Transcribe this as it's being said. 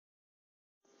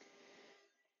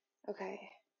Okay,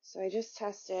 so I just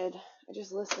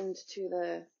listened to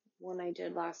the one I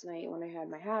did last night when I had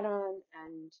my hat on,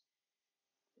 and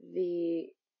the,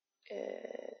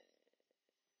 uh,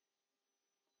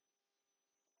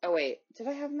 oh wait, did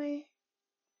I have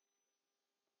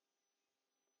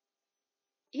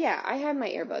yeah, I had my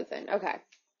earbuds in. Okay.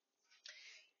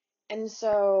 And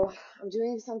so I'm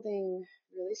doing something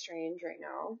really strange right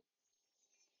now.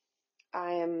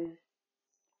 I am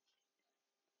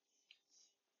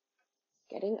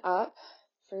getting up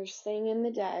first thing in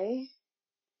the day,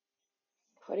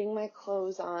 putting my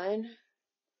clothes on,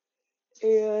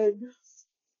 and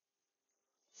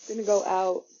gonna go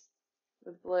out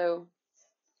with Blue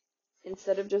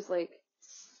instead of just like,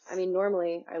 I mean,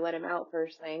 normally I let him out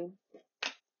first thing,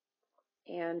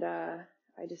 and I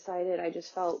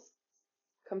just felt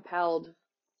compelled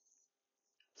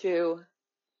to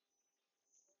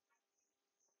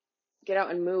get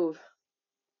out and move.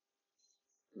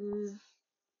 Mm,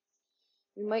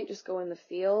 we might just go in the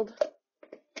field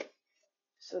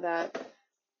so that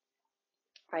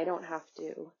I don't have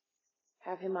to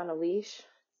have him on a leash.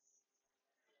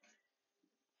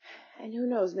 And who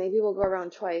knows, maybe we'll go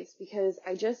around twice because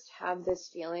I just have this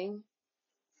feeling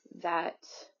that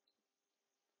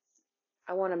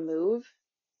I want to move.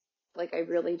 Like I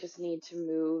really just need to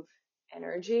move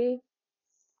energy.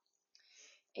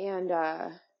 And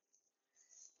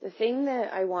the thing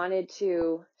that I wanted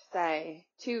to say,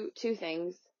 two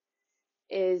things,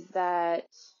 is that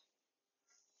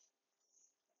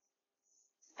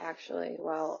actually,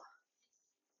 well,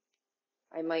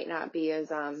 I might not be as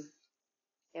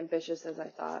ambitious as I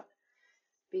thought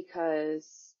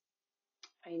because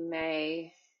I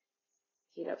may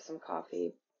heat up some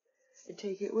coffee and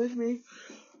take it with me.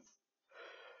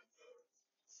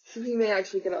 So he may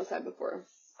actually get outside before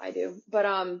I do. But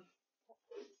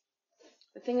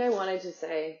the thing I wanted to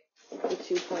say, the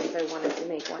 2 points I wanted to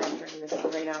make when entering this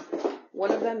right now,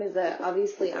 one of them is that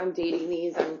obviously I'm dating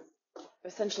these. I'm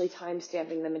essentially time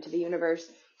stamping them into the universe.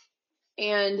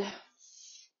 And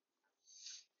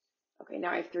okay,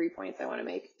 now I have 3 points I want to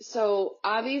make. So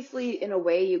obviously, in a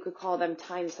way, you could call them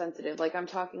time sensitive. Like I'm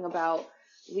talking about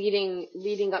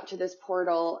leading up to this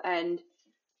portal, and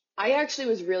I actually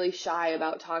was really shy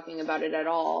about talking about it at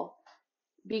all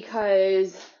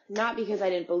not because I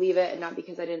didn't believe it, and not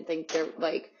because I didn't think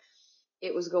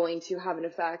it was going to have an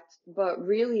effect, but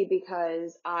really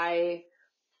because I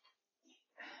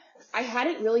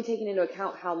hadn't really taken into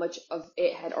account how much of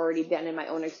it had already been in my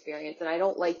own experience, and I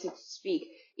don't like to speak,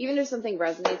 even if something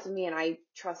resonates with me and I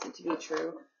trust it to be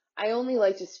true, I only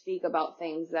like to speak about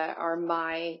things that are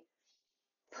my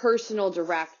personal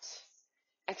direct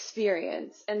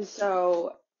experience. And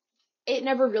so it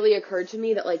never really occurred to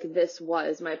me that like this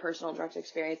was my personal direct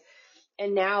experience.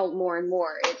 And now more and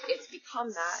more it's become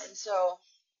that. And so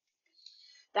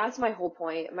that's my whole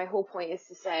point. My whole point is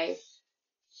to say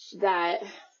that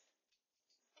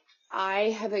I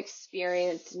have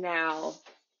experienced now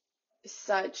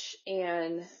such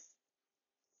an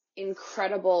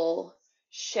incredible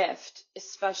shift,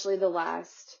 especially the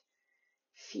last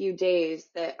few days,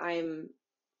 that I'm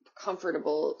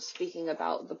comfortable speaking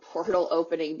about the portal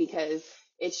opening because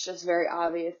it's just very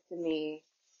obvious to me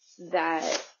that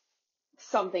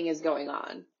something is going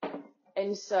on.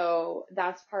 And so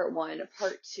that's part one.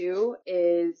 Part two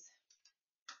is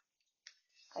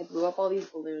I blew up all these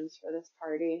balloons for this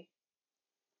party.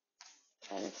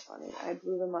 And it's funny. I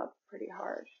blew them up pretty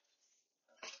hard.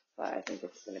 But I think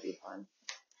it's going to be fun.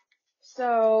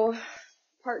 So,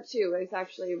 part two is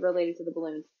actually related to the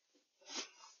balloons.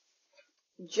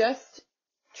 Just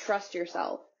trust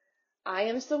yourself. I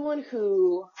am someone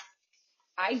who,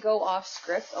 I go off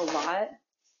script a lot.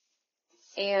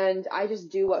 And I just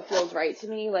do what feels right to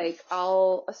me. Like,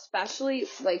 especially,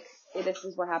 like, this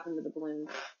is what happened with the balloons.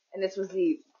 And this was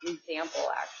the example,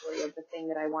 actually, of the thing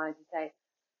that I wanted to say.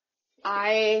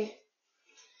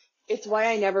 It's why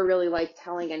I never really like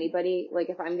telling anybody, like,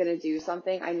 if I'm going to do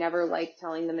something, I never like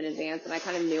telling them in advance. And I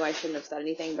kind of knew I shouldn't have said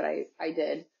anything, but I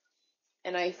did.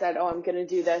 And I said, oh, I'm going to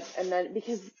do this. And then,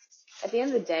 because at the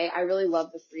end of the day, I really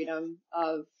love the freedom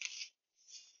of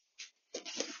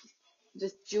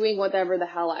just doing whatever the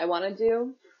hell I want to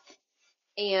do.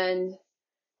 And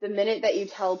the minute that you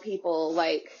tell people,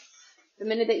 like, the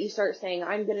minute that you start saying,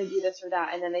 I'm going to do this or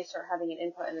that, and then they start having an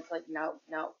input, and it's like, no,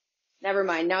 never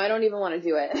mind. Now I don't even want to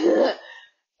do it.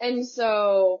 And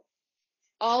so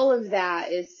all of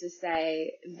that is to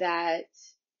say that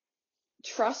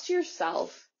trust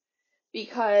yourself,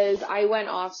 because I went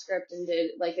off script and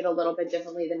did like it a little bit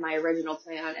differently than my original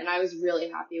plan, and I was really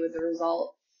happy with the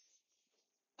result.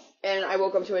 And I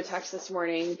woke up to a text this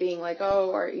morning being like, oh,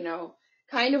 or,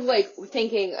 kind of like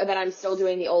thinking that I'm still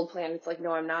doing the old plan. It's like,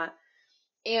 no, I'm not.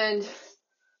 And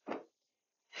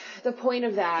the point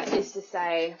of that is to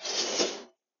say,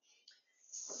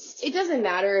 it doesn't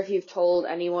matter if you've told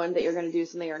anyone that you're going to do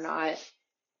something or not.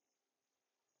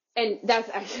 And that's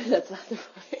not the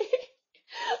point.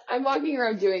 I'm walking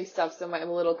around doing stuff, so I'm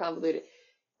a little convoluted.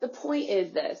 The point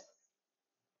is this.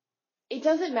 It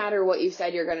doesn't matter what you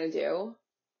said you're going to do.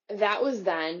 That was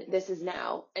then, this is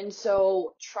now. And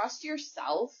so trust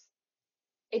yourself.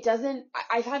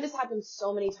 I've had this happen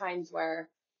so many times where,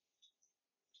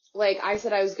 like, I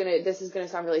said this is going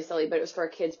to sound really silly, but it was for a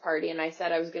kid's party, and I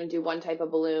said I was going to do one type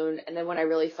of balloon, and then when I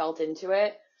really felt into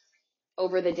it,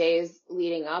 over the days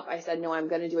leading up, I said, no, I'm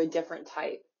going to do a different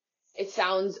type. It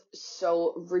sounds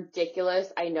so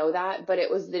ridiculous, I know that, but it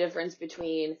was the difference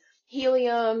between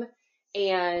helium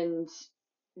and,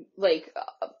 like,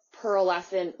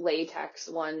 pearlescent latex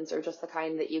ones, or just the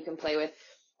kind that you can play with.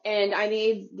 And I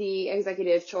made the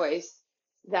executive choice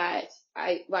that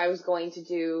I was going to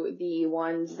do the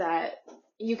ones that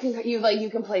you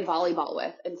can play volleyball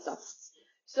with and stuff.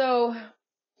 So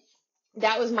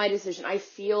that was my decision. I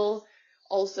feel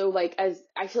also like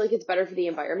I feel like it's better for the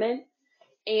environment.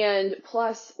 And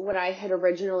plus, when I had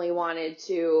originally wanted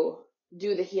to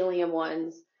do the helium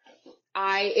ones,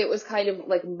 it was kind of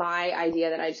like my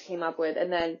idea that I just came up with,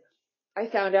 and then I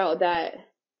found out that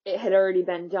it had already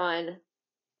been done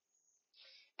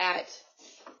at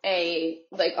a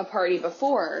party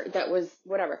before that was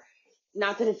whatever.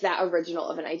 Not that it's that original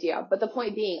of an idea, but the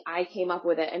point being, I came up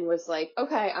with it and was like,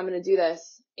 okay, I'm going to do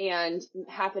this, and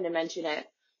happened to mention it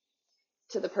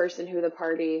to the person who the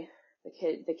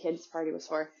kid's party was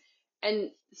for.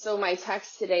 And so my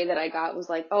text today that I got was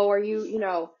like, oh, are you,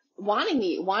 wanting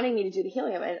me to do the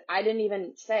helium? And I didn't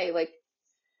even say, like,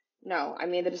 no, I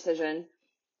made the decision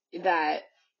that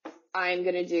I'm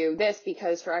going to do this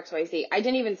because for XYZ. I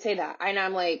didn't even say that. And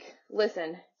I'm like,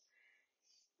 listen,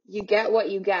 you get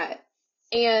what you get.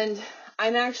 And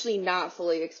I'm actually not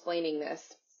fully explaining this.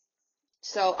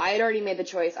 So I had already made the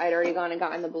choice. I had already gone and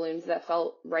gotten the balloons that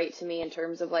felt right to me in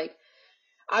terms of, like,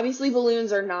 obviously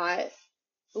balloons are not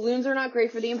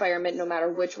great for the environment no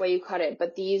matter which way you cut it,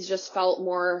 but these just felt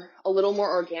a little more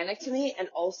organic to me. And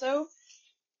also,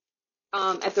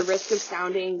 at the risk of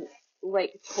sounding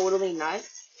like totally nuts,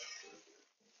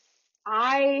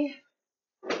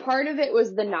 part of it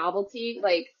was the novelty.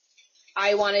 Like,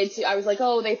 I was like,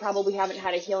 oh, they probably haven't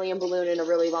had a helium balloon in a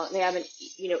really long, they haven't,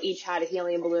 each had a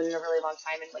helium balloon in a really long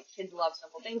time, and, like, kids love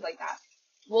simple things like that.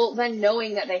 Well, then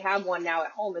knowing that they have one now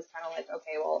at home is kind of like,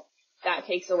 okay, well, that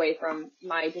takes away from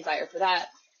my desire for that.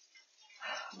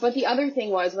 But the other thing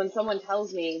was, when someone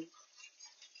tells me,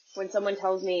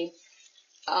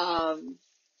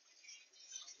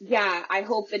 yeah, I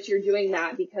hope that you're doing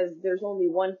that because there's only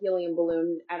one helium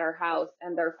balloon at our house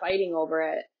and they're fighting over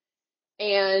it.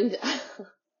 And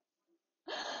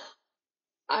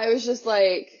I was just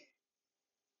like,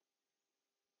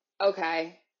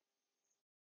 okay.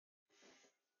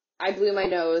 I blew my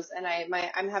nose, and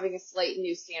I'm having a slight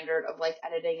new standard of, like,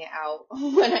 editing it out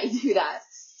when I do that.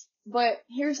 But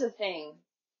here's the thing.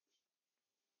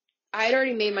 I had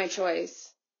already made my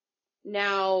choice.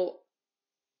 Now,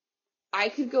 I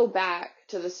could go back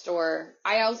to the store.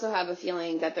 I also have a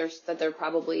feeling that there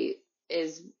probably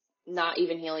is not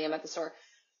even helium at the store.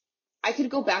 I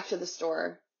could go back to the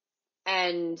store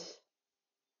and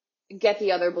get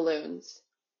the other balloons.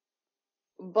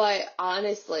 But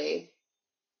honestly,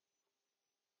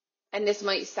 and this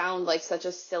might sound like such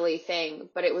a silly thing,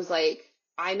 but it was like,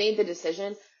 I made the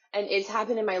decision, and it's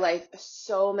happened in my life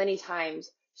so many times.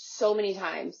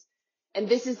 And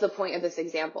this is the point of this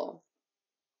example.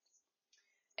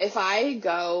 If I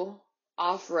go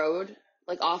off road,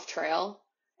 like off trail,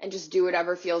 and just do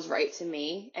whatever feels right to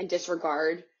me and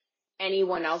disregard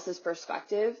anyone else's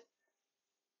perspective,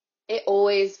 it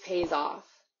always pays off.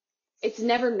 It's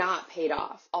never not paid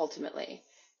off, ultimately.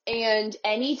 And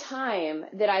any time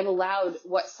that I've allowed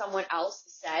what someone else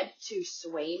said to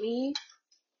sway me,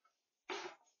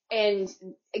 and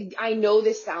I know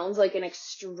this sounds like an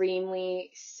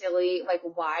extremely silly, like,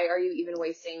 why are you even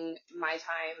wasting my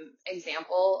time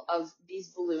example of these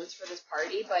balloons for this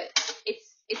party? But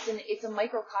it's a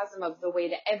microcosm of the way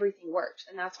that everything works,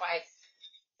 and that's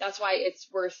why it's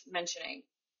worth mentioning.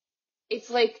 It's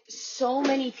like so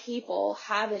many people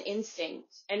have an instinct,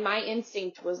 and my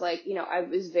instinct was like, I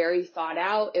was very thought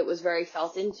out. It was very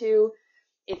felt into.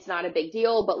 It's not a big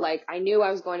deal, but, like, I knew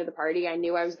I was going to the party. I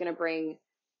knew I was going to bring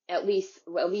at least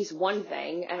one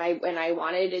thing, and I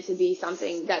wanted it to be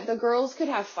something that the girls could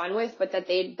have fun with, but that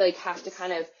they'd, like, have to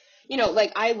kind of,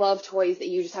 like I love toys that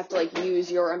you just have to like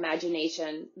use your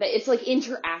imagination, that it's like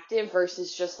interactive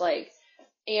versus just like,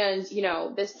 and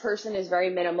this person is very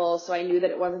minimal. So I knew that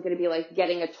it wasn't going to be like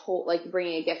getting a toy, like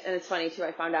bringing a gift. And it's funny too.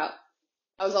 I found out,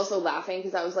 I was also laughing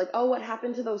because I was like, oh, what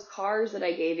happened to those cars that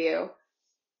I gave you?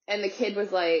 And the kid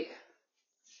was like,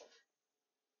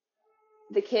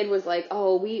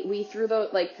 oh, we threw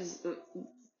those, like, because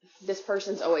this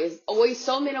person's always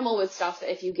so minimal with stuff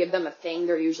that if you give them a thing,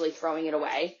 they're usually throwing it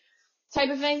away type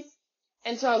of thing.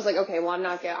 And so I was like, okay, well, I'm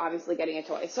not obviously getting a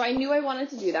toy. So I knew I wanted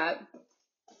to do that.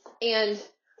 And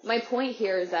my point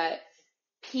here is that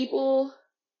people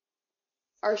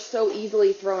are so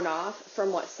easily thrown off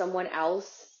from what someone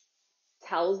else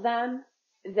tells them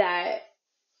that,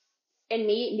 and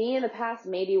me in the past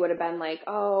maybe would have been like,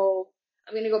 oh,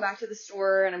 I'm going to go back to the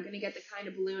store and I'm going to get the kind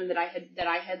of balloon that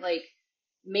I had like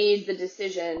made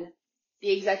the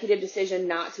executive decision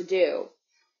not to do.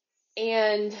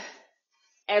 And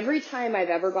every time I've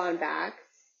ever gone back,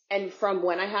 and from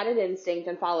when I had an instinct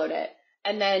and followed it,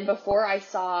 and then before I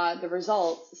saw the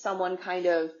results,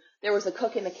 there was a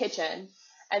cook in the kitchen,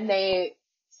 and they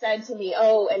said to me,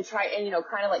 oh, and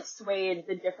kind of like swayed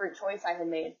the different choice I had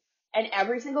made. And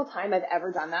every single time I've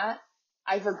ever done that,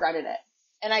 I've regretted it.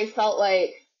 And I felt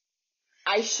like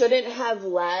I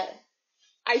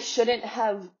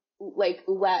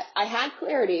had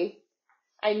clarity.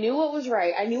 I knew what was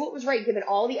right given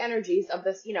all the energies of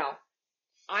this,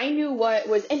 I knew what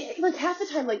was, and like half the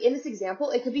time, like in this example,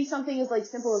 it could be something as like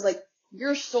simple as like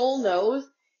your soul knows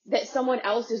that someone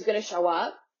else is going to show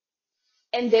up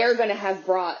and they're going to have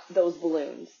brought those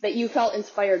balloons that you felt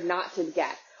inspired not to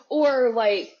get. Or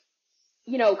like,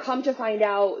 come to find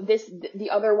out the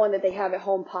other one that they have at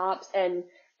home pops and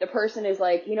the person is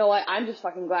like, you know what, I'm just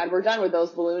fucking glad we're done with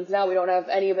those balloons. Now we don't have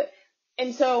any of it.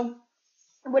 And so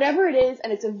whatever it is,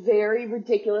 and it's a very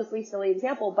ridiculously silly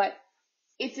example, but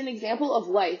it's an example of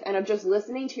life and of just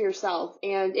listening to yourself.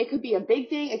 And it could be a big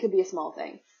thing, it could be a small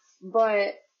thing,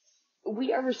 but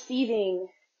we're receiving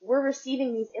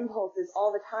these impulses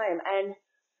all the time. And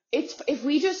if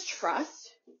we just trust,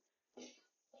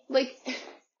 like,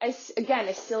 as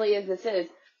silly as this is,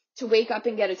 to wake up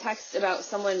and get a text about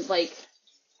someone like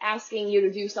asking you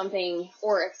to do something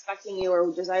or expecting you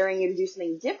or desiring you to do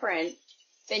something different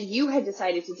than you had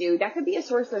decided to do, that could be a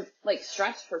source of like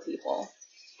stress for people.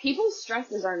 People's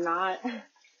stresses are not,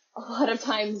 a lot of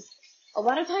times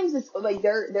it's like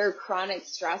their chronic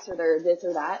stress or their this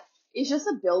or that. It's just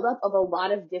a buildup of a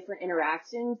lot of different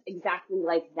interactions exactly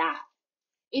like that.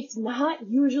 It's not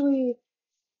usually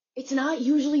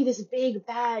this big,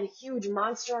 bad, huge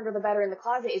monster under the bed or in the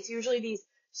closet. It's usually these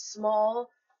small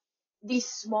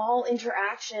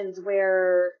interactions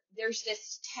where there's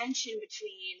this tension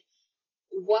between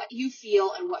what you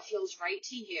feel and what feels right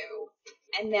to you,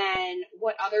 and then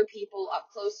what other people up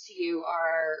close to you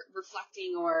are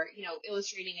reflecting or,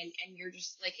 illustrating, and you're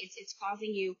just like, it's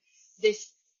causing you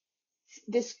this,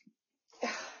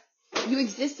 you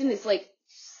exist in this like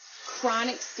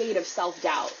chronic state of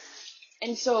self-doubt.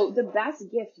 And so the best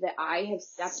gift that I have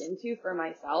stepped into for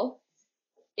myself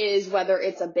is whether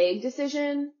it's a big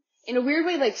decision. In a weird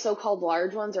way, like so-called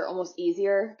large ones are almost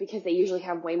easier because they usually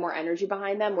have way more energy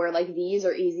behind them, where like these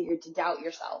are easier to doubt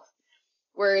yourself,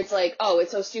 where it's like, oh,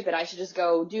 it's so stupid, I should just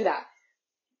go do that.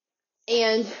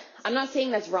 And I'm not saying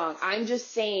that's wrong. I'm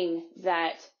just saying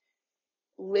that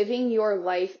living your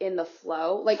life in the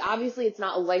flow, like obviously it's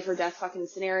not a life or death fucking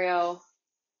scenario.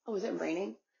 Oh, is it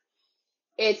raining?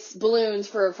 It's balloons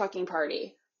for a fucking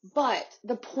party. But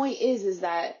the point is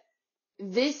that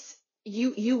this,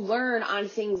 you learn on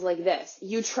things like this.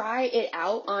 You try it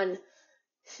out on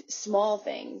small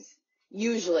things.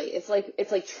 Usually it's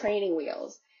like training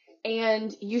wheels,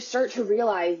 and you start to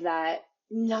realize that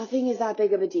nothing is that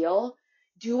big of a deal.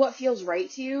 Do what feels right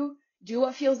to you. Do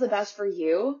what feels the best for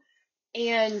you,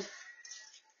 and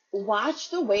watch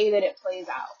the way that it plays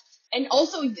out. And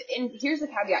also, and here's the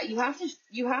caveat: you have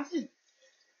to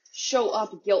show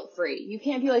up guilt-free. You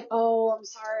can't be like, oh, I'm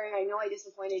sorry, I know I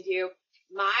disappointed you.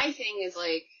 My thing is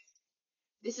like,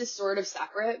 this is sort of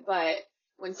separate, but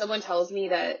when someone tells me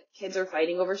that kids are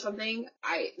fighting over something,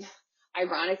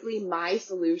 ironically, my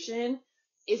solution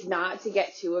is not to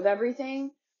get two of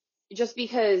everything, just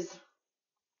because,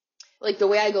 like, the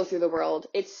way I go through the world,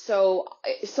 it's so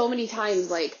many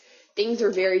times, like, things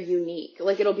are very unique.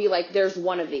 Like, it'll be like, there's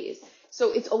one of these.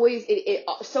 So it's always,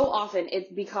 so often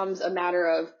it becomes a matter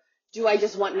of, do I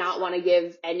just not want to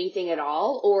give anything at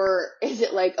all? Or is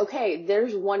it like, okay,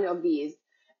 there's one of these,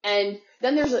 and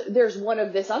then there's one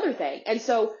of this other thing. And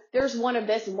so there's one of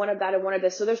this and one of that and one of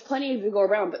this. So there's plenty to go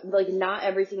around, but like not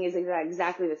everything is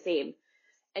exactly the same.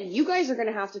 and you guys are going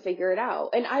to have to figure it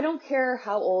out. And I don't care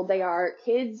how old they are.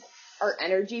 Kids are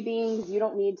energy beings. You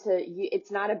don't need to,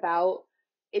 it's not about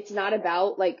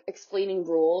like explaining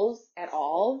rules at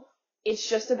all. It's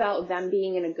just about them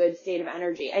being in a good state of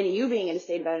energy and you being in a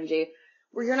state of energy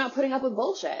where you're not putting up with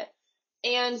bullshit.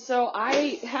 And so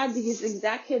I had these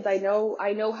exact kids. I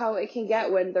know how it can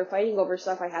get when they're fighting over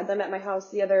stuff. I had them at my house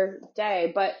the other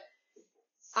day, but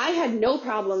I had no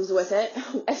problems with it.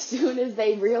 As soon as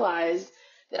they realized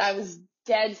that I was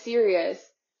dead serious,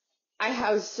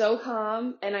 I was so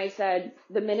calm, and I said,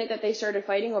 the minute that they started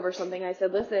fighting over something, I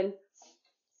said, listen,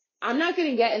 I'm not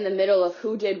going to get in the middle of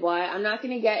who did what. I'm not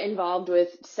going to get involved with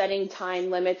setting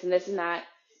time limits and this and that.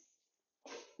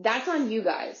 That's on you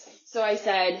guys. So I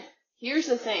said, here's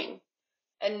the thing.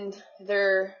 And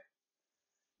they're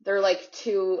like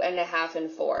 2.5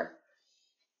 and 4.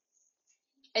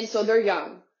 And so they're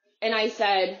young. And I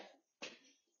said,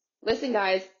 listen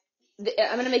guys,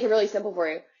 I'm going to make it really simple for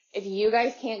you. If you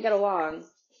guys can't get along,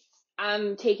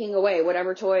 I'm taking away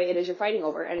whatever toy it is you're fighting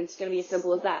over. And it's going to be as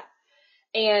simple as that.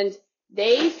 And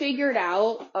they figured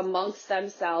out amongst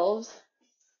themselves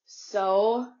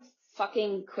so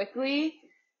fucking quickly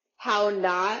how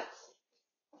not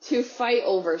to fight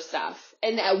over stuff.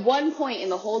 And at one point in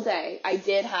the whole day, I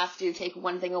did have to take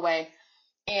one thing away.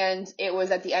 And it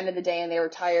was at the end of the day and they were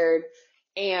tired.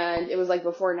 And it was like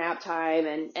before nap time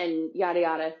and yada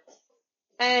yada.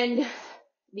 And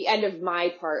the end of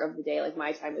my part of the day, like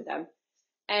my time with them.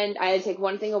 And I had to take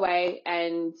one thing away,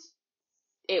 and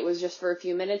it was just for a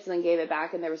few minutes, and then gave it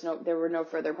back, and there were no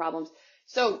further problems.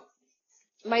 So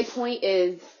my point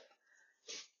is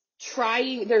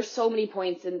there's so many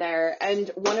points in there, and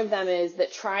one of them is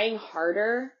that trying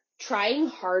harder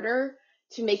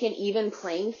to make an even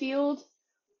playing field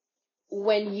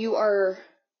when you are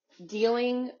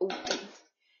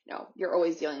you're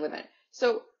always dealing with it.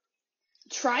 So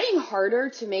trying harder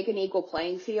to make an equal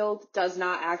playing field does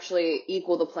not actually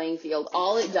equal the playing field.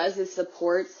 All it does is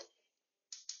support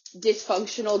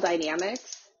dysfunctional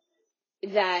dynamics.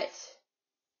 That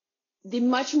the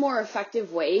much more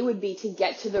effective way would be to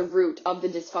get to the root of the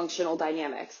dysfunctional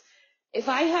dynamics. If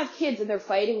I have kids and they're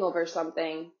fighting over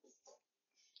something,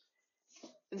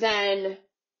 then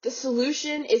the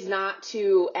solution is not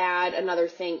to add another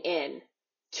thing in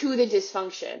to the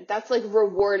dysfunction. That's like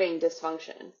rewarding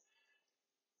dysfunction.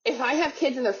 If I have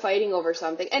kids and they're fighting over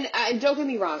something, and don't get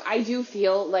me wrong, I do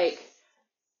feel like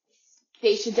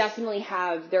they should definitely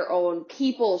have their own,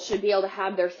 people should be able to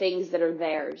have their things that are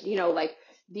theirs, like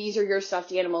these are your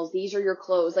stuffed animals, these are your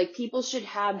clothes, like people should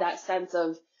have that sense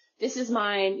of this is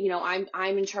mine,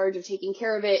 I'm in charge of taking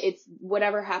care of it, it's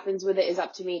whatever happens with it is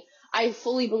up to me. I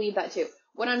fully believe that too.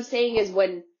 What I'm saying is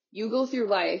when you go through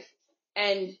life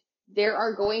and there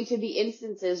are going to be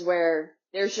instances where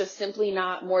there's just simply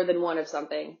not more than one of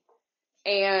something.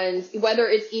 And whether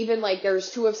it's even like there's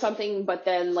two of something, but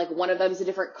then like one of them is a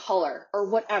different color or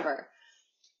whatever.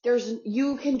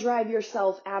 You can drive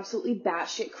yourself absolutely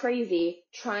batshit crazy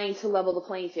trying to level the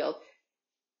playing field.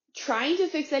 Trying to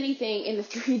fix anything in the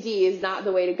 3D is not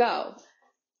the way to go.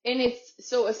 And it's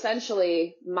so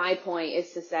essentially my point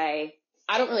is to say,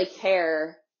 I don't really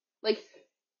care. Like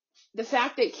the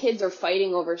fact that kids are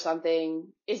fighting over something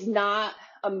is not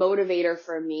a motivator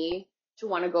for me to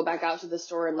want to go back out to the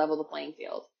store and level the playing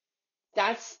field.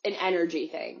 That's an energy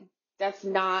thing. That's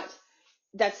not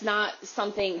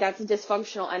something, that's a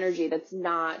dysfunctional energy that's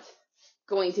not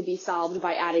going to be solved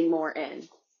by adding more in.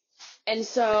 And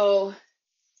so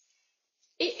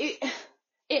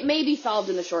it may be solved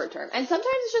in the short term. And sometimes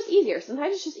it's just easier.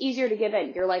 Sometimes it's just easier to give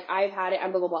in. You're like, I've had it,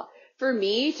 and blah, blah, blah. For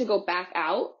me to go back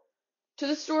out to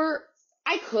the store,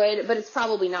 I could, but it's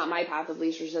probably not my path of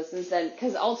least resistance then,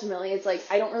 because ultimately it's like,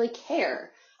 I don't really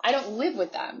care. I don't live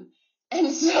with them.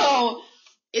 And so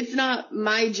it's not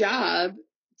my job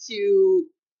to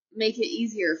make it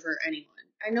easier for anyone.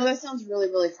 I know that sounds really,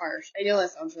 really harsh.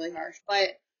 But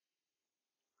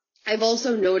I've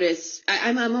also noticed,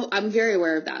 I'm very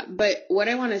aware of that. But what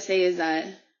I want to say is that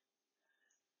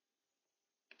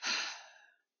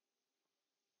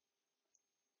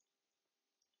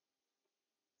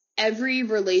every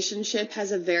relationship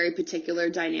has a very particular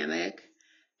dynamic,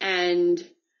 and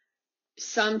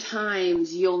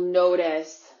sometimes you'll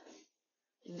notice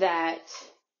that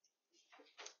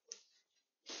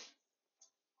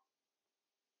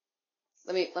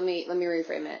let me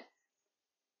reframe it.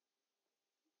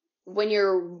 When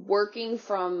you're working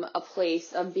from a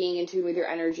place of being in tune with your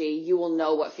energy, you will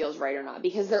know what feels right or not.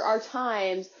 Because there are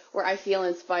times where I feel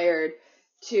inspired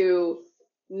to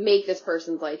make this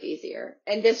person's life easier.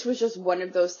 And this was just one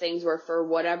of those things where for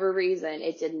whatever reason,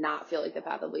 it did not feel like the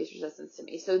path of least resistance to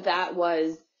me. So that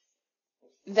was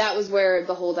that was where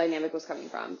the whole dynamic was coming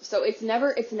from. So it's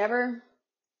never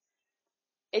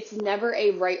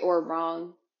a right or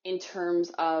wrong in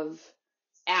terms of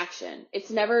action. It's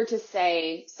never to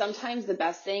say, sometimes the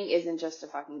best thing isn't just to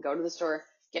fucking go to the store,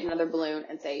 get another balloon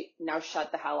and say, now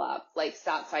shut the hell up. Like,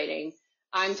 stop fighting.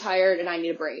 I'm tired and I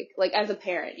need a break. Like, as a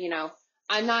parent,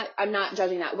 I'm not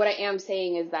judging that. What I am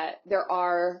saying is that there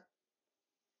are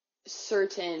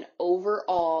certain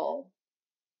overall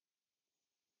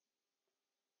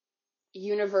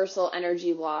universal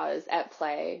energy laws at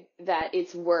play that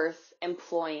it's worth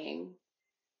employing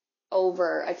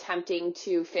over attempting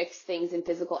to fix things in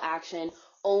physical action,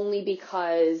 only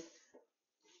because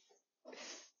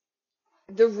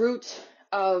the root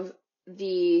of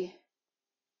the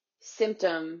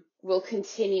symptom will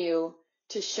continue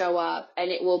to show up, and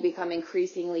it will become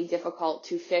increasingly difficult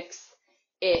to fix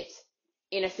it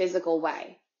in a physical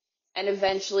way. And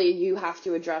eventually you have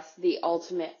to address the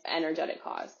ultimate energetic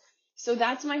cause. So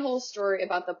that's my whole story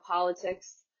about the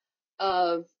politics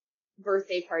of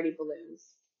birthday party balloons.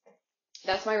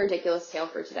 That's my ridiculous tale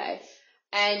for today.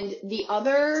 And the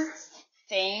other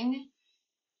thing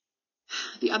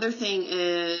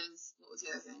is, what was the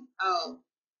other thing? Oh,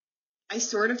 I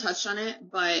sort of touched on it,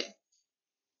 but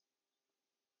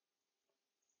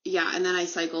yeah, and then I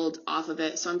cycled off of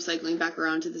it. So I'm cycling back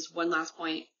around to this one last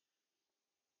point.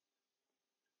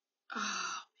 Oh,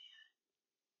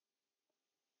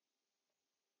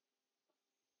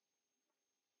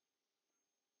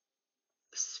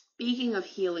 speaking of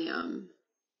helium,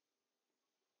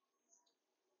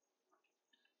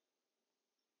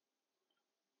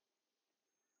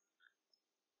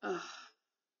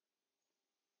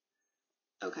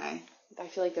 okay, I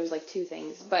feel like there's like two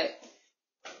things, but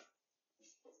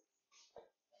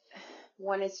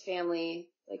one is family,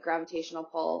 like gravitational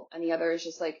pull, and the other is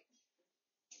just like,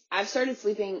 I've started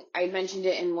sleeping, I mentioned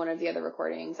it in one of the other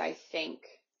recordings, I think.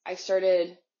 I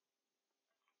started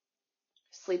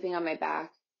sleeping on my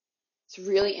back. It's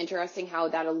really interesting how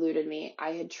that eluded me.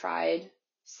 I had tried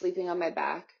sleeping on my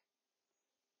back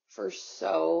for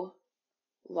so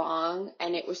long,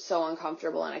 and it was so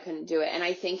uncomfortable, and I couldn't do it. And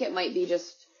I think it might be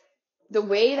just the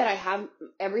way that I have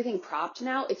everything propped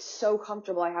now. It's so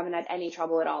comfortable. I haven't had any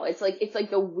trouble at all. It's like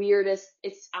the weirdest.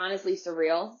 It's honestly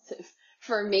surreal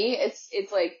for me.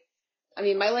 It's like, I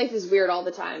mean, my life is weird all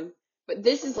the time, but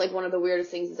this is like one of the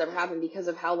weirdest things that's ever happened because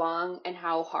of how long and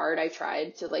how hard I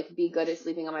tried to like be good at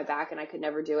sleeping on my back, and I could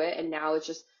never do it. And now it's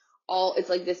just it's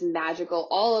like this magical,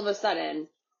 all of a sudden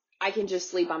I can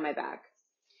just sleep on my back.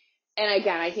 And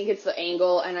again, I think it's the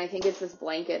angle, and I think it's this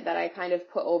blanket that I kind of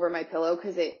put over my pillow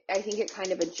because I think it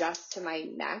kind of adjusts to my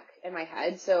neck and my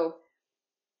head. So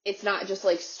it's not just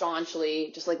like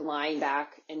staunchly just like lying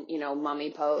back and,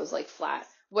 mummy pose, like flat,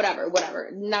 whatever.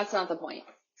 And that's not the point.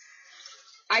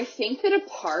 I think that a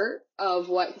part of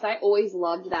because I always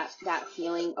loved that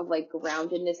feeling of like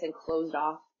groundedness and closed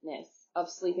offness of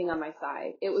sleeping on my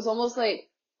side. It was almost like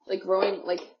growing,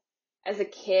 like as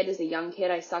a young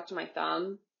kid, I sucked my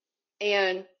thumb,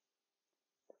 and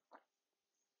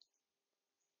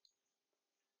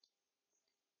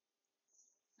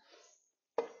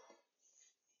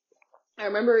I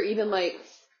remember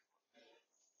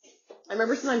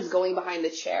sometimes going behind the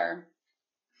chair,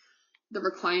 the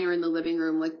recliner in the living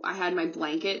room, like I had my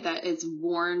blanket that it's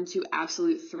worn to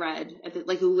absolute thread,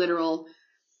 like literal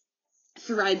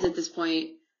threads at this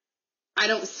point. I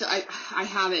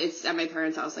have it, it's at my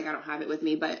parents' house, like I don't have it with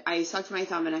me, but I sucked my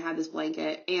thumb and I had this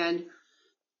blanket, and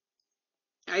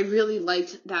I really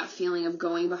liked that feeling of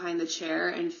going behind the chair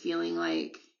and feeling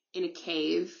like in a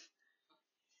cave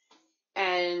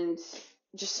and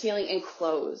just feeling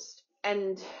enclosed.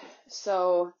 And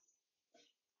so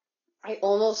I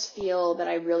almost feel that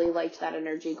I really liked that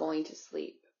energy going to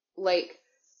sleep. Like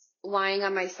lying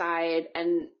on my side,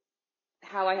 and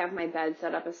how I have my bed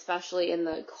set up, especially in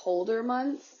the colder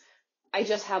months. I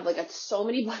just have like I have so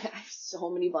many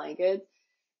blankets,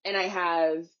 and I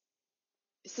have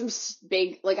some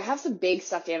big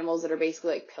stuffed animals that are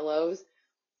basically like pillows,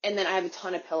 and then I have a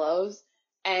ton of pillows,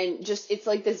 and just it's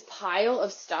like this pile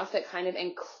of stuff that kind of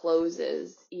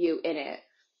encloses you in it.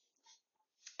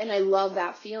 And I love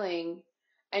that feeling.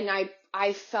 And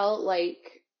I felt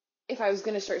like if I was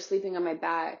going to start sleeping on my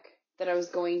back, that I was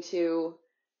going to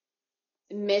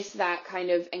miss that kind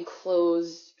of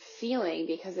enclosed feeling,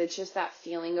 because it's just that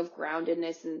feeling of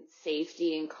groundedness and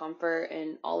safety and comfort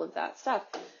and all of that stuff.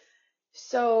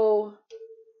 So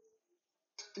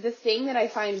the thing that I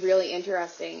find really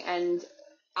interesting, and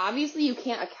obviously you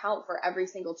can't account for every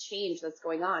single change that's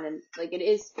going on, and like it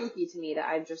is spooky to me that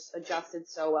I've just adjusted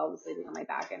so well to sleeping on my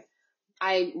back, and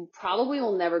I probably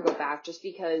will never go back, just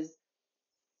because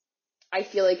I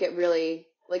feel like it really,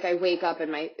 like I wake up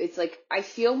and it's like I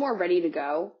feel more ready to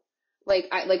go.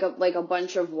 Like like a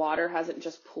bunch of water hasn't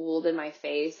just pooled in my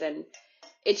face, and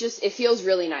it feels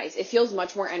really nice. It feels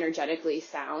much more energetically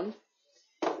sound.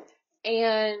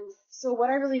 And so what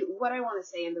I want to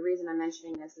say, and the reason I'm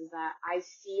mentioning this is that I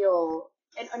feel,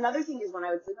 and another thing is when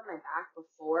I would sleep on my back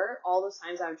before, all those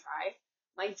times I would try,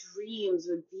 my dreams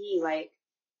would be like,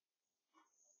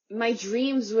 my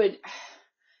dreams would,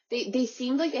 they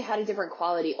seemed like they had a different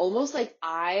quality, almost like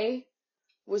I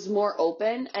was more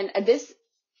open. And this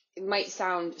might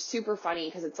sound super funny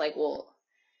because it's like, well,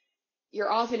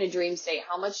 you're off in a dream state.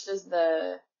 How much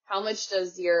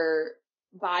does your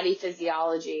body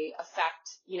physiology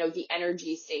affect, the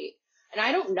energy state? And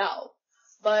I don't know,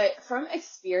 but from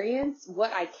experience,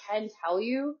 what I can tell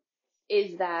you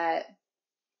is that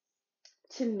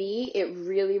to me, it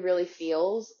really, really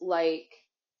feels like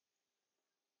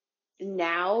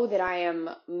now that I am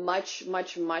much,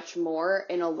 much, much more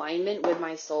in alignment with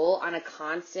my soul on a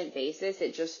constant basis,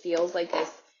 it feels like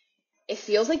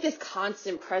this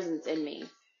constant presence in me.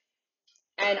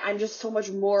 And I'm just so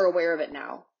much more aware of it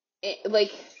now.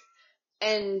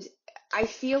 And I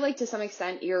feel like to some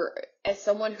extent as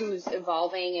someone who's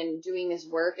evolving and doing this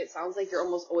work, it sounds like you're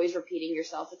almost always repeating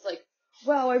yourself. It's like,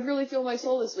 wow, I really feel my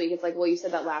soul this week. It's like, well, you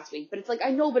said that last week, but it's like,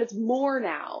 I know, but it's more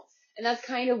now. And that's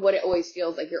kind of what it always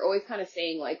feels like. You're always kind of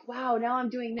saying like, wow, now I'm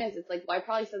doing this. It's like, well, I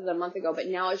probably said that a month ago, but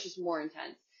now it's just more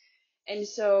intense. And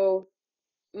so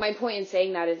my point in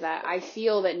saying that is that I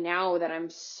feel that now that I'm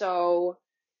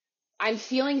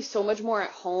feeling so much more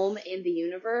at home in the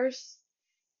universe.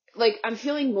 Like I'm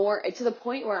feeling more to the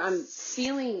point where I'm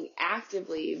feeling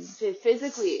actively,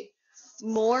 physically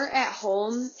more at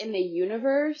home in the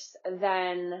universe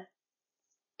than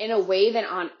in a way than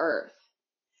on Earth.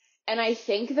 And I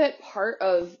think that part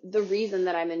of the reason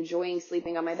that I'm enjoying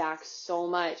sleeping on my back so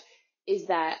much is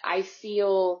that I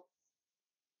feel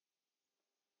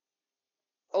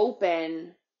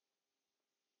open.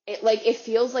 It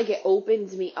feels like it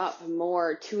opens me up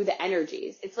more to the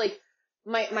energies. It's like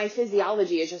my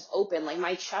physiology is just open, like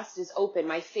my chest is open,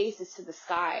 my face is to the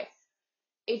sky.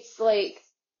 It's like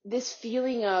this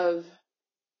feeling of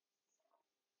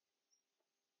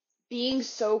being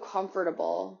so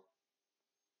comfortable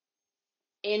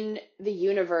in the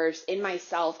universe, in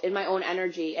myself, in my own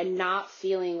energy, and not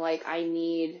feeling like I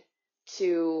need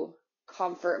to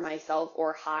comfort myself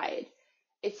or hide.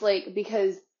 It's like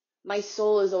because my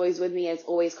soul is always with me, it's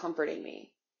always comforting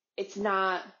me. It's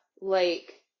not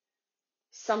like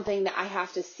something that I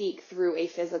have to seek through a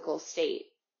physical state.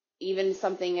 Even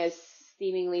something as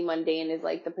seemingly mundane as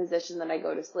like the position that I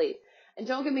go to sleep. And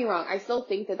don't get me wrong, I still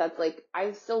think that that's like,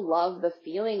 I still love the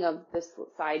feeling of this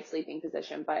side sleeping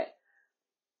position, but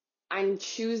I'm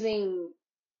choosing,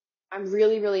 I'm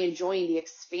really, really enjoying the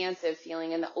expansive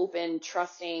feeling and the open,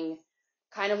 trusting,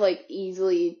 kind of like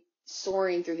easily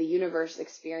soaring through the universe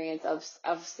experience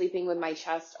of sleeping with my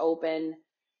chest open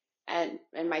and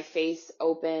my face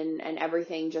open and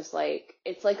everything just like,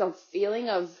 it's like a feeling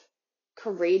of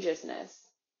courageousness.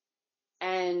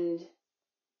 And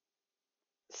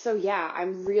so yeah,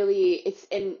 I'm really,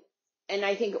 and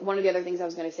I think one of the other things I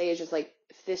was going to say is just like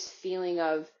this feeling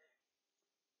of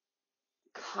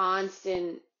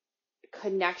constant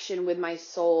connection with my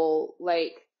soul,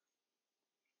 like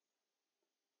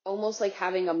almost like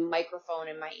having a microphone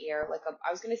in my ear,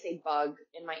 I was going to say bug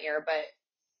in my ear, but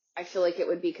I feel like it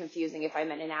would be confusing if I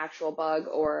meant an actual bug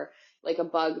or like a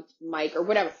bug mic or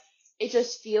whatever. It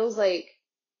just feels like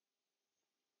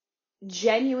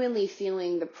genuinely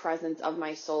feeling the presence of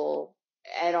my soul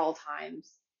at all times.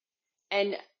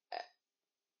 And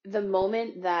the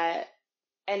moment that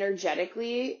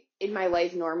energetically in my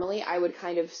life normally I would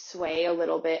kind of sway a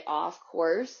little bit off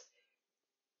course,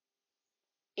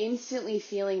 instantly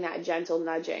feeling that gentle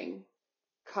nudging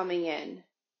coming in,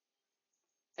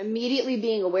 immediately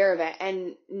being aware of it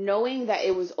and knowing that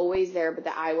it was always there, but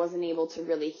that I wasn't able to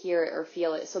really hear it or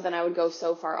feel it. So then I would go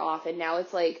so far off. And now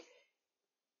it's like,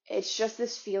 it's just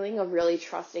this feeling of really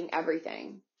trusting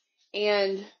everything.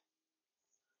 And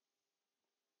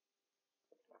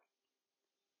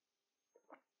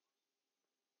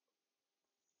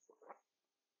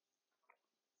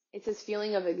it's this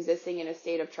feeling of existing in a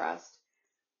state of trust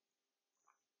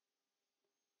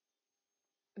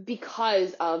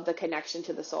because of the connection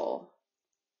to the soul.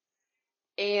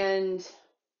 And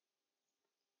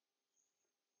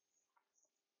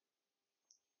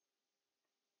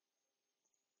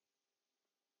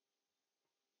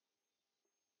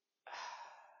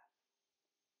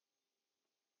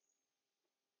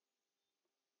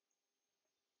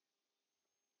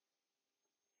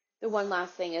the one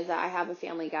last thing is that I have a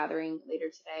family gathering later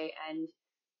today, and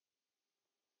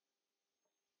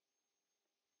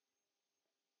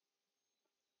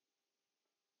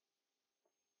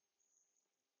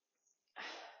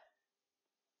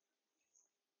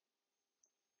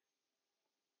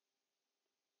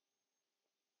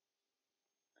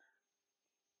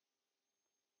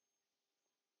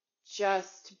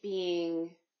just being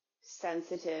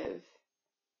sensitive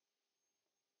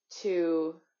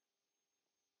to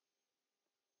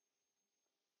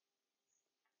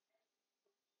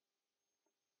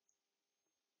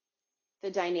the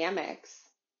dynamics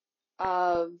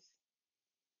of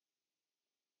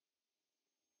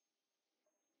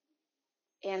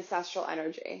ancestral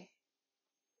energy,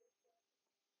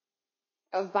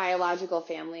 of biological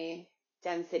family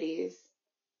densities,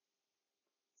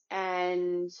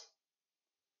 and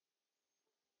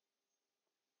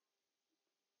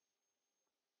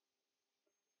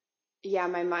yeah,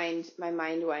 my mind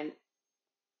went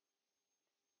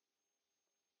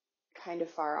kind of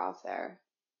far off there.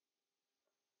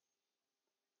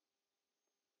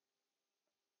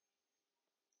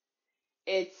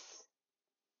 It's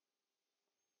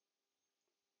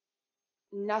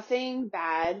nothing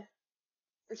bad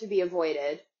or to be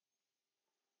avoided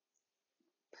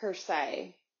per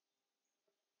se.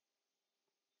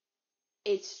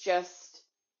 It's just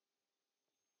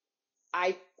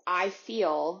I I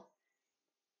feel,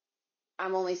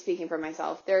 I'm only speaking for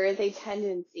myself, there is a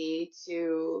tendency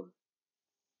to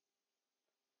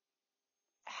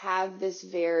have this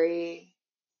very,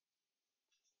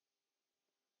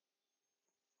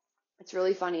 it's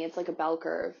really funny, it's like a bell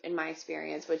curve in my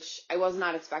experience, which I was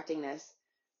not expecting this.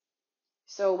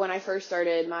 So when I first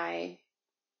started my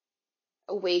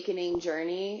awakening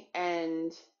journey,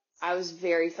 and I was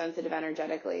very sensitive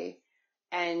energetically,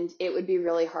 and it would be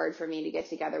really hard for me to get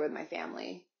together with my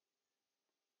family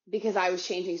because I was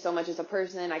changing so much as a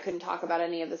person. I couldn't talk about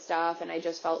any of the stuff, and I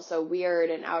just felt so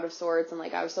weird and out of sorts, and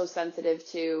like I was so sensitive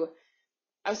to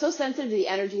the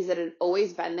energies that had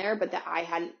always been there, but that I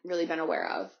hadn't really been aware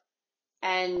of.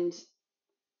 And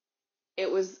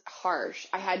it was harsh.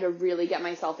 I had to really get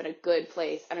myself in a good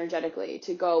place energetically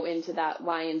to go into that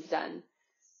lion's den.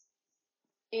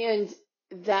 And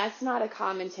that's not a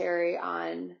commentary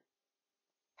on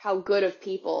how good of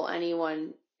people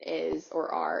anyone is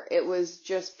or are. It was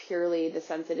just purely the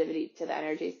sensitivity to the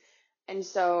energies. And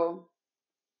so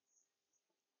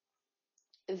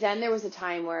then there was a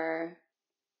time where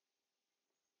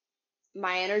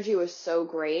my energy was so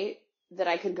great that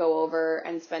I could go over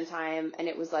and spend time, and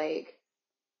it was like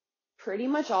pretty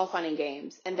much all fun and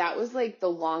games. And that was like the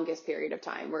longest period of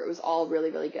time where it was all really,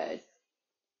 really good.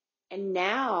 And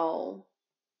now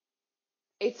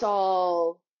it's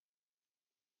all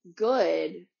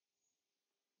good,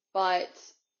 but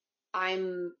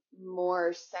I'm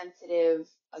more sensitive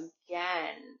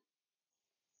again.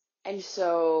 And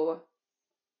so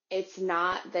it's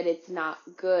not that it's not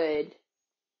good.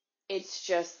 It's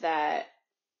just that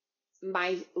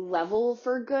my level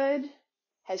for good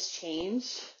has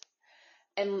changed,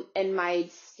 and my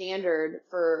standard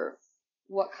for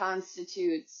what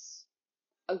constitutes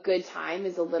a good time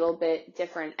is a little bit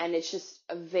different, and it's just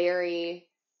a very,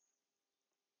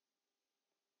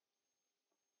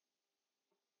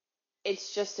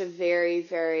 it's just a very,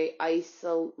 very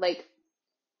like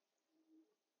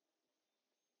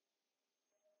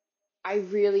I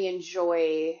really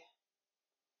enjoy,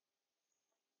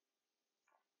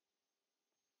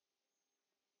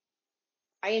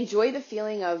 I enjoy the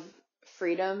feeling of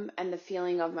freedom and the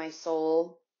feeling of my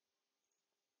soul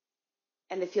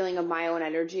and the feeling of my own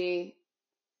energy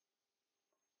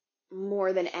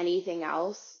more than anything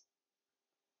else.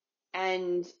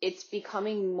 And it's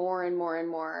becoming more and more and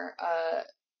more a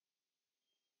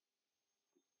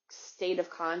state of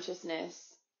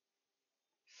consciousness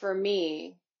for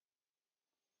me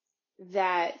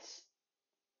that,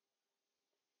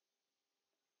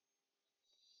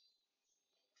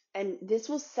 and this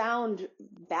will sound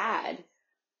bad,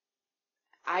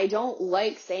 I don't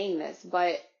like saying this,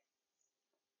 but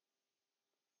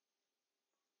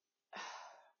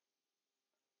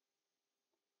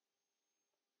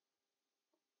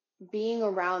being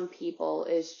around people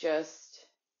is just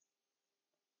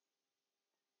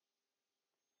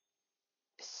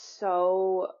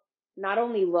so not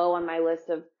only low on my list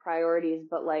of priorities,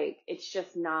 but like it's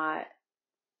just not,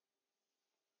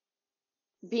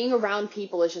 being around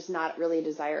people is just not really a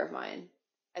desire of mine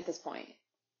at this point,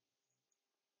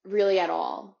 really at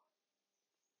all.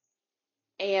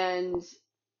 And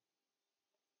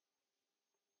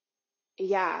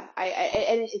yeah,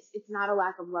 and it's not a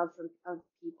lack of love of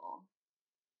people.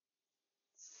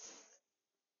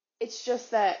 it's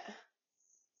just that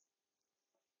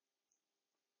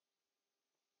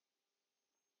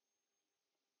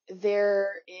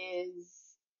there is,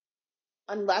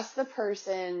 unless the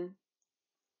person,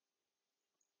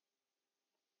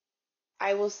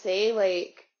 I will say,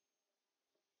 like,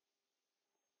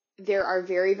 there are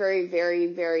very, very, very,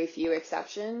 very few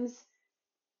exceptions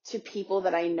to people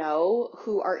that I know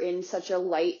who are in such a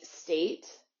light state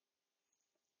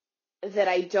that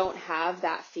I don't have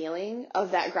that feeling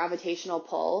of that gravitational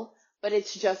pull. But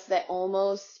it's just that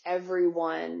almost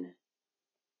everyone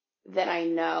that I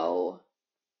know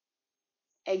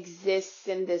exists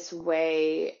in this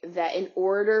way that in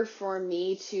order for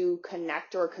me to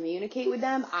connect or communicate with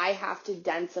them, I have to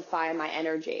densify my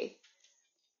energy.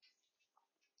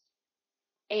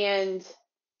 And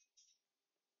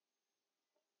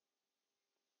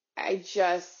I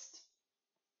just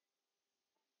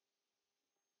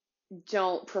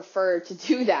don't prefer to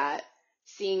do that,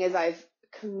 seeing as I've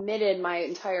committed my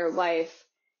entire life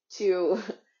to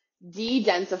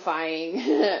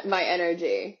de-densifying my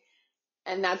energy.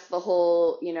 And that's the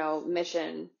whole,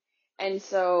 mission. And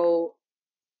so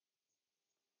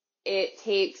it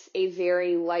takes a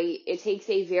very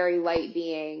light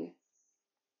being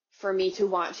for me to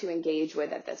want to engage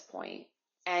with at this point.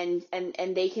 And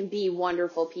they can be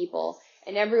wonderful people.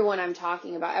 And everyone I'm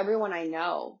talking about, everyone I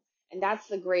know, and that's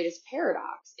the greatest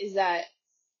paradox, is that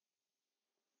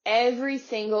every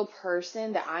single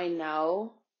person that I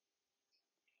know,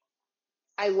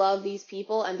 I love these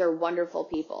people and they're wonderful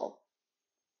people.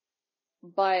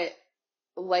 But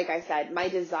like I said, my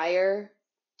desire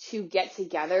to get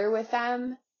together with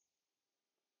them,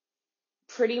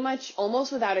 pretty much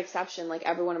almost without exception, like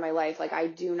everyone in my life, like I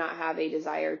do not have a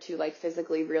desire to like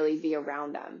physically really be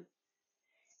around them.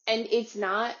 And it's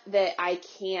not that I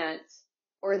can't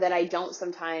or that I don't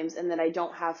sometimes and that I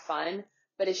don't have fun,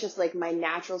 but it's just like my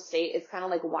natural state. It's kind of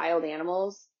like wild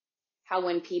animals, how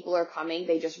when people are coming,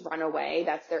 they just run away.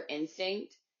 That's their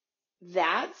instinct.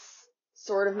 That's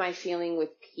sort of my feeling with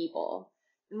people.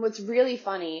 And what's really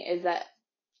funny is that,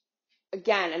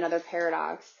 again, another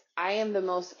paradox. I am the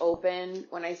most open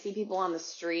when I see people on the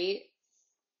street.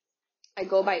 I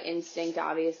go by instinct,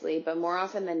 obviously, but more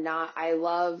often than not, I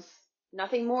love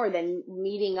nothing more than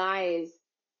meeting eyes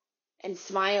and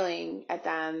smiling at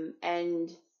them. And,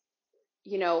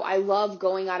 I love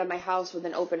going out of my house with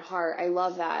an open heart. I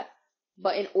love that.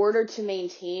 But in order to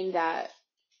maintain that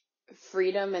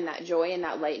freedom and that joy and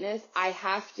that lightness, I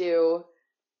have to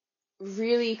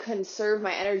really conserve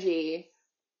my energy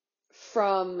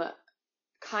from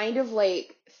kind of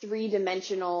like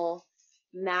three-dimensional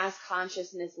mass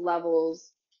consciousness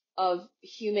levels of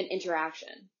human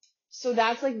interaction. So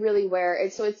that's like really where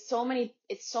it's so many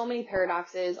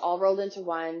paradoxes all rolled into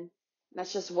one.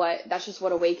 That's just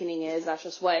what awakening is. That's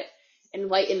just what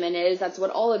enlightenment is. That's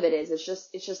what all of it is.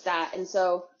 It's just that. And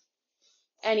so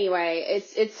anyway,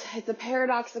 it's a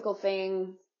paradoxical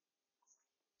thing,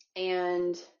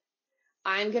 and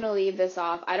I'm going to leave this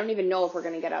off. I don't even know if we're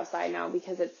going to get outside now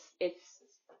because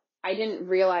I didn't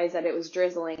realize that it was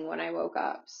drizzling when I woke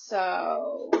up.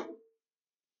 So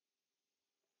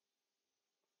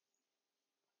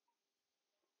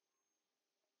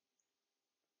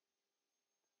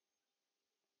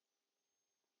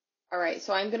all right,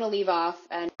 so I'm going to leave off,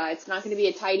 and it's not going to be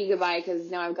a tidy goodbye because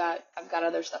now I've got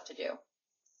other stuff to do.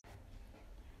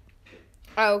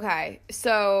 Okay,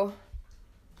 so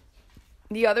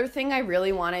the other thing I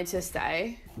really wanted to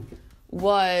say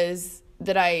was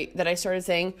that I started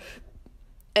saying,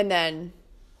 and then,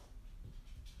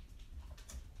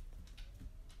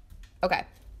 okay,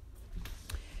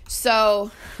 so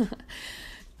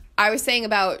I was saying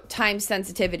about time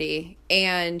sensitivity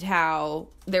and how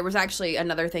there was actually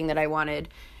another thing that I wanted,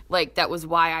 like that was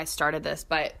why I started this,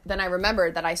 but then I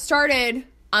remembered that I started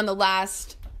on the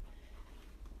last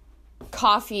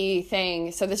coffee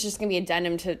thing, so this is just gonna be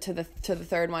addendum to the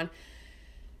third one.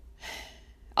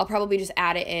 I'll probably just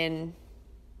add it in.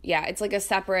 Yeah, it's like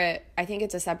I think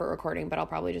it's a separate recording, but I'll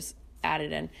probably just add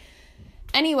it in.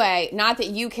 Anyway, not that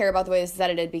you care about the way this is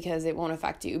edited because it won't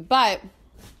affect you, but,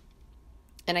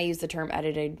 and I use the term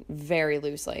edited very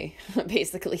loosely,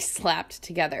 basically slapped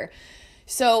together.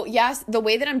 So yes, the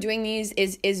way that I'm doing these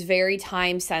is very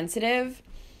time sensitive,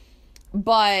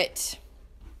 but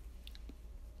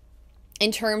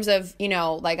in terms of,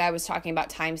 like I was talking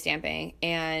about time stamping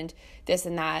and this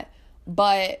and that,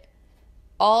 but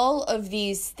all of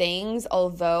these things,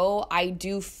 although I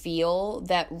do feel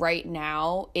that right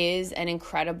now is an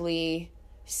incredibly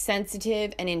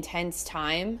sensitive and intense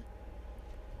time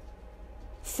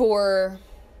for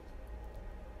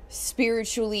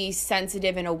spiritually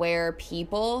sensitive and aware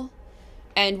people,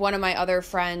 And one of my other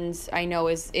friends I know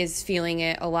is feeling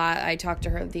it a lot. I talked to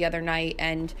her the other night,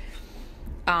 and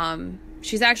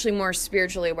she's actually more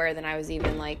spiritually aware than I was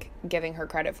even like giving her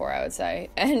credit for, I would say.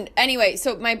 And anyway,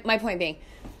 so my point being,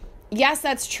 yes,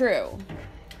 that's true.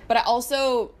 But I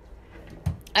also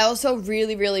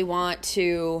really, really want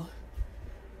to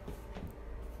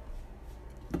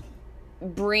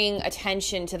bring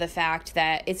attention to the fact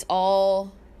that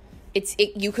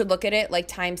you could look at it like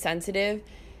time sensitive,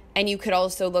 and you could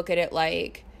also look at it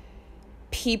like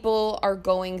people are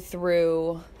going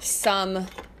through some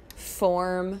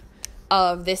form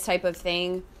of this type of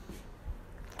thing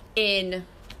in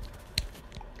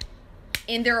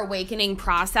their awakening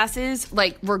processes,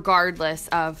 like regardless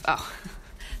of,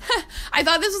 I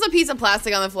thought this was a piece of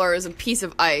plastic on the floor. It was a piece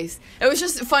of ice. It was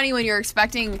just funny when you're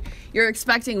expecting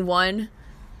one,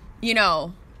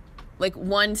 like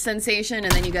one sensation,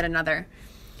 and then you get another.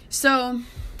 So, I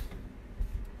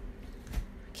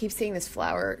keep seeing this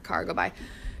flower car go by.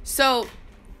 So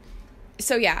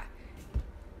yeah.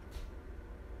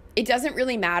 It doesn't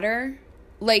really matter.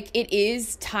 Like, it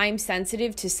is time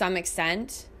sensitive to some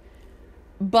extent,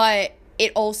 but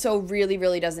it also really,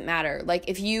 really doesn't matter. Like,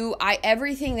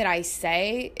 everything that I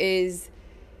say is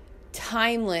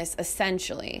timeless,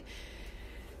 essentially.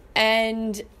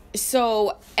 And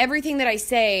so everything that I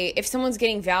say, if someone's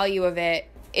getting value of it,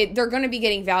 they're going to be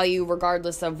getting value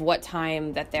regardless of what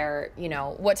time that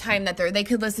they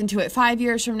could listen to it 5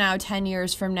 years from now, 10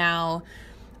 years from now,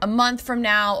 a month from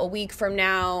now, a week from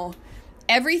now.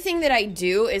 Everything that I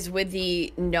do is with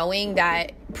the knowing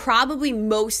that probably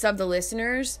most of the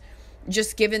listeners,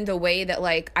 just given the way that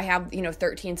like I have,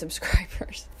 13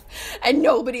 subscribers and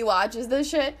nobody watches this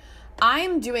shit,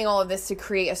 I'm doing all of this to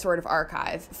create a sort of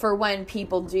archive for when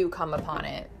people do come upon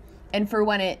it, and for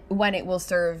when it will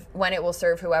serve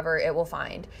whoever it will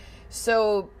find.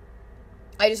 So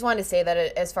I just wanted to say that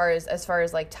as far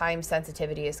as like time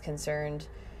sensitivity is concerned,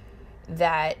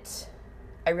 that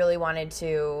I really wanted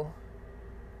to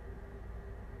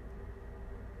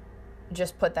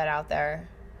just put that out there.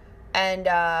 And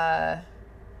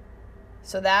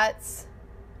so that's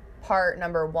part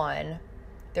number 1.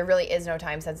 There really is no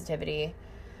time sensitivity.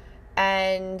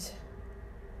 And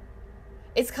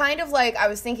it's kind of like, I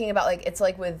was thinking about, like, it's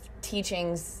like with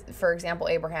teachings, for example,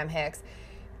 Abraham Hicks.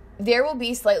 There will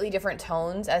be slightly different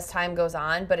tones as time goes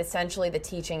on, but essentially the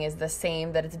teaching is the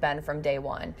same that it's been from day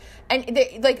one. And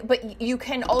but you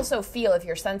can also feel, if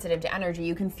you're sensitive to energy,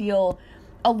 you can feel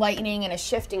a lightening and a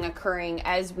shifting occurring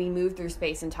as we move through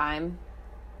space and time,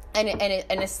 and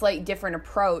a slight different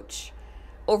approach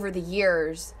over the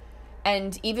years.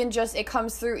 And even just, it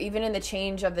comes through even in the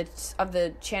change of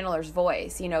the channeler's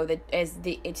voice,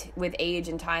 with age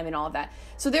and time and all of that.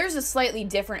 So there's a slightly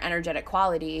different energetic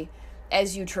quality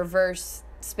as you traverse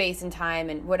space and time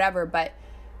and whatever, but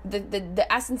the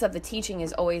essence of the teaching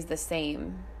is always the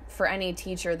same for any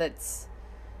teacher that's,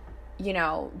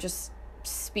 just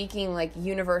speaking like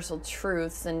universal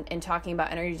truths and talking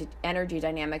about energy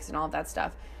dynamics and all of that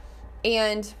stuff.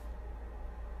 And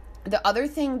the other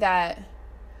thing that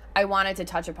I wanted to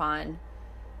touch upon,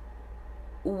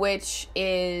 which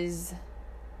is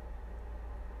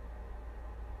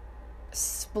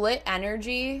split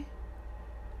energy.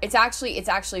 It's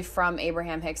actually from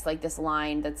Abraham Hicks, like this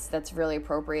line that's really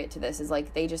appropriate to this is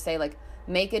like, they just say like,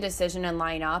 make a decision and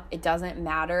line up. It doesn't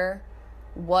matter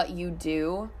what you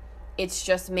do. It's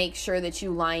just make sure that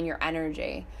you line your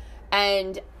energy.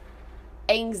 And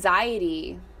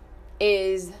anxiety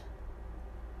is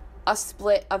a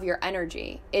split of your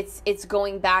energy. It's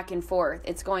going back and forth.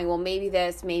 It's going, well, maybe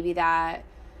this, maybe that,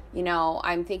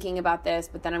 I'm thinking about this,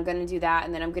 but then I'm going to do that.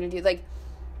 And then I'm going to do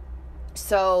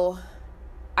so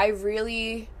I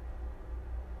really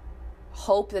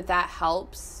hope that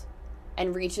helps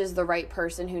and reaches the right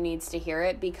person who needs to hear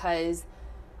it, because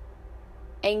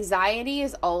anxiety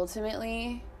is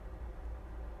ultimately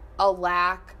a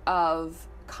lack of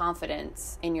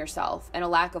confidence in yourself and a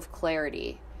lack of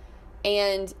clarity.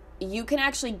 And you can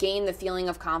actually gain the feeling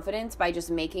of confidence by just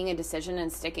making a decision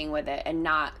and sticking with it and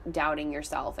not doubting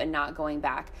yourself and not going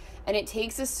back. And it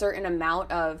takes a certain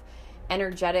amount of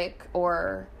energetic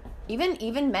or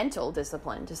even mental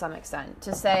discipline to some extent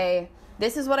to say,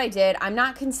 this is what I did. I'm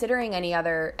not considering any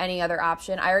other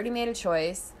option. I already made a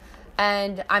choice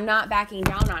and I'm not backing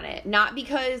down on it. Not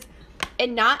because,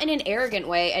 and not in an arrogant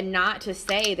way, and not to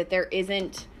say that there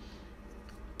isn't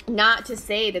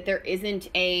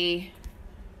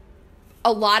a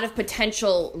lot of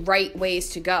potential right ways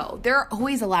to go. There are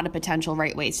always a lot of potential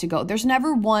right ways to go. There's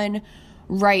never one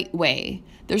right way.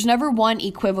 There's never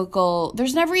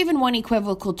even one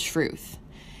equivocal truth.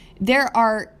 there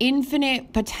are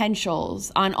infinite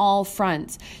potentials on all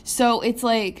fronts. So it's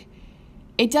like,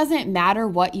 it doesn't matter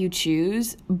what you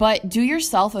choose, but do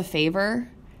yourself a favor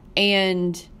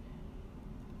and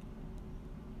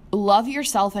love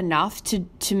yourself enough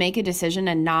to make a decision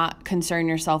and not concern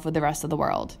yourself with the rest of the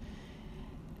world.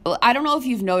 I don't know if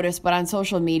you've noticed, but on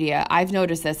social media, I've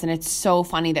noticed this, and it's so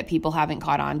funny that people haven't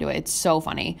caught on to it. It's so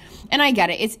funny. And I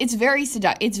get it. It's very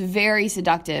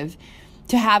seductive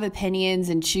to have opinions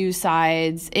and choose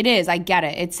sides. It is. I get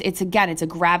it. It's a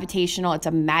gravitational, it's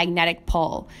a magnetic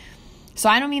pull. So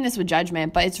I don't mean this with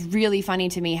judgment, but it's really funny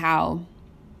to me how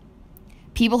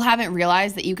people haven't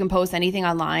realized that you can post anything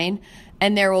online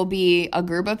and there will be a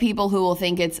group of people who will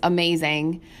think it's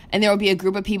amazing, and there will be a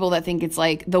group of people that think it's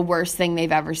like the worst thing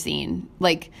they've ever seen,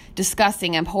 like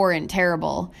disgusting, abhorrent,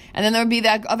 terrible. And then there will be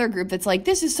that other group that's like,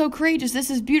 this is so courageous, this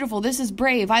is beautiful, this is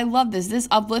brave, I love this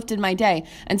uplifted my day.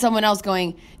 And someone else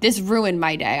going, this ruined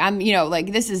my day.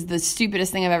 Like, this is the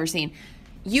stupidest thing I've ever seen.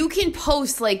 You can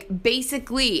post like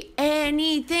basically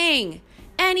anything.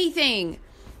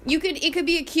 It could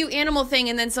be a cute animal thing,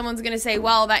 and then someone's going to say,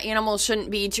 well, that animal shouldn't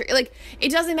be like,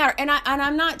 it doesn't matter. And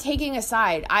I'm not taking a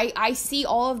side. I see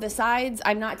all of the sides.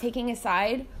 I'm not taking a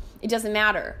side. It doesn't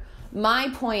matter. My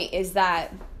point is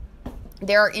that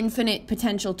there are infinite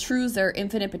potential truths. There are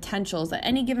infinite potentials at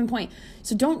any given point.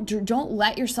 So don't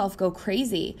let yourself go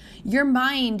crazy. Your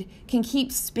mind can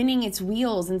keep spinning its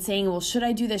wheels and saying, well, should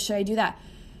I do this? Should I do that?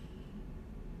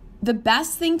 The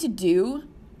best thing to do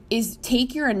is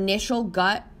take your initial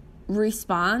gut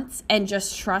response and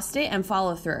just trust it and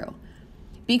follow through.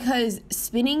 Because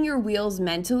spinning your wheels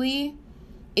mentally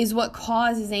is what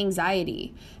causes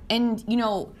anxiety. And,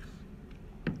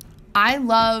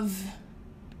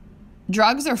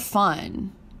 drugs are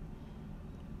fun,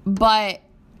 but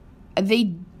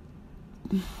it's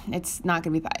not going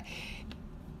to be bad.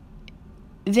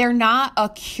 They're not a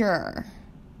cure.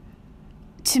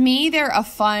 To me, they're a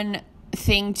fun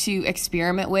thing to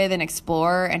experiment with and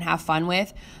explore and have fun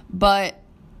with, but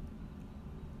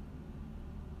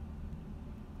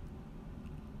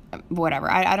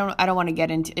whatever. I don't want to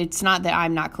get into, it's not that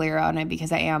I'm not clear on it,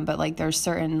 because I am, but like there's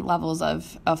certain levels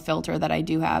of filter that I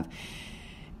do have.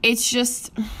 It's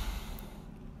just,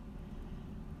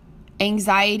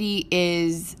 anxiety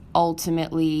is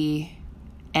ultimately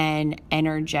an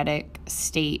energetic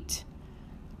state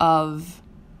of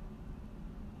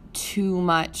too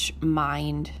much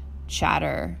mind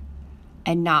chatter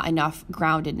and not enough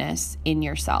groundedness in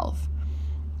yourself.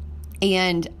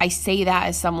 And I say that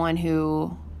as someone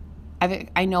who,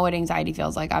 I know what anxiety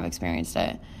feels like. I've experienced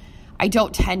it. I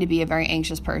don't tend to be a very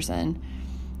anxious person,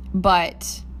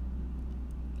 but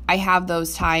I have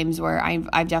those times where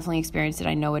I've definitely experienced it.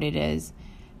 I know what it is.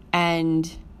 And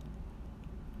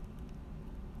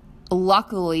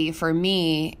luckily for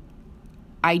me,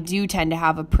 I do tend to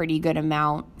have a pretty good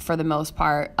amount, for the most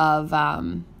part, of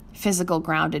physical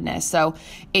groundedness. So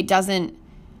it doesn't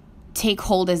take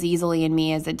hold as easily in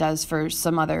me as it does for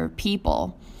some other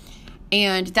people.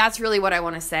 And that's really what I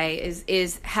want to say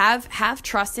is have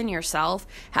trust in yourself,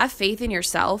 have faith in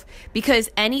yourself,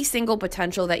 because any single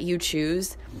potential that you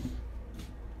choose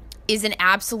is an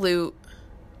absolute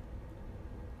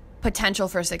potential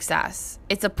for success.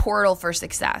 It's a portal for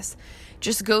success.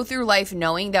 Just go through life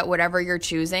knowing that whatever you're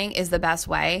choosing is the best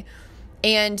way,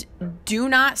 and do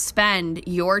not spend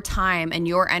your time and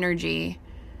your energy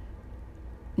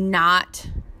not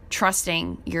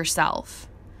trusting yourself,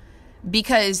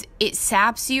 because it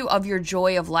saps you of your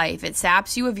joy of life. It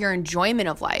saps you of your enjoyment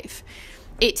of life.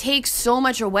 It takes so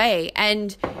much away,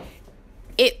 and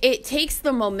it takes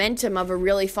the momentum of a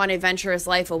really fun, adventurous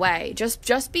life away.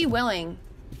 Just be willing.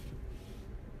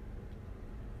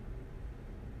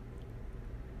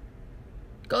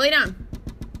 Go lay down.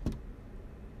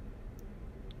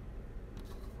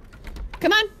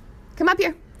 Come on. Come up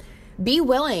here. Be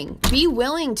willing. Be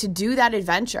willing to do that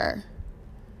adventure.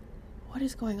 What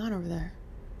is going on over there?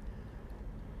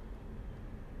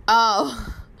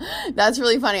 Oh, that's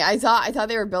really funny. I thought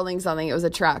they were building something. It was a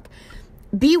truck.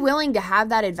 Be willing to have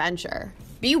that adventure.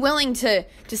 Be willing to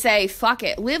say, fuck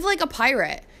it. Live like a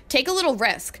pirate. Take a little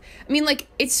risk. I mean, like,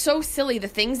 it's so silly. The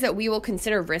things that we will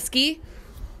consider risky,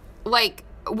 like,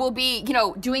 will be,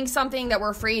 doing something that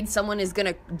we're afraid someone is going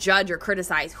to judge or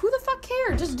criticize. Who the fuck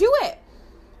cares? Just do it.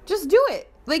 Just do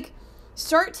it. Like,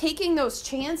 start taking those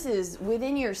chances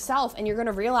within yourself, and you're going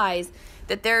to realize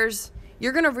that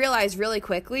you're going to realize really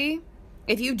quickly,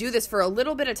 if you do this for a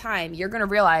little bit of time, you're going to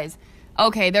realize,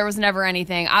 okay, there was never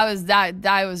anything. I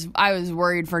was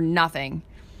worried for nothing.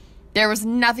 There was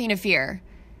nothing to fear.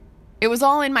 It was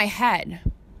all in my head.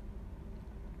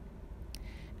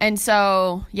 And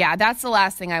so, yeah, that's the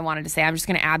last thing I wanted to say. I'm just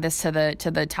going to add this to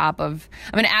the top of,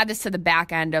 I'm going to add this to the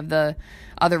back end of the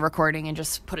other recording and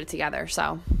just put it together.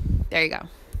 So there you go.